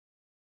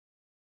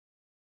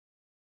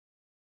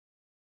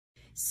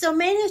So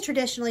Maine has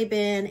traditionally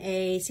been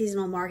a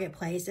seasonal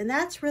marketplace, and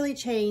that's really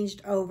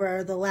changed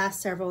over the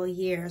last several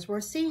years.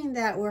 We're seeing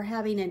that we're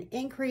having an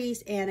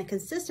increase and a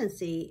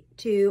consistency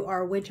to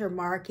our winter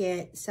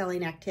market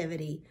selling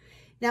activity.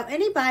 Now,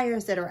 any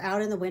buyers that are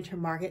out in the winter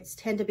markets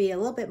tend to be a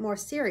little bit more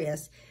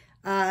serious.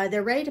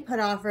 They're ready to put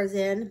offers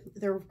in,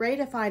 they're ready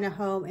to find a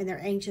home, and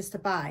they're anxious to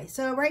buy.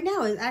 So right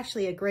now is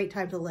actually a great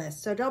time to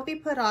list. So don't be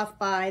put off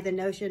by the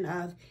notion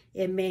of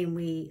in Maine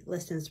we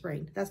list in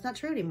spring. That's not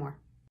true anymore.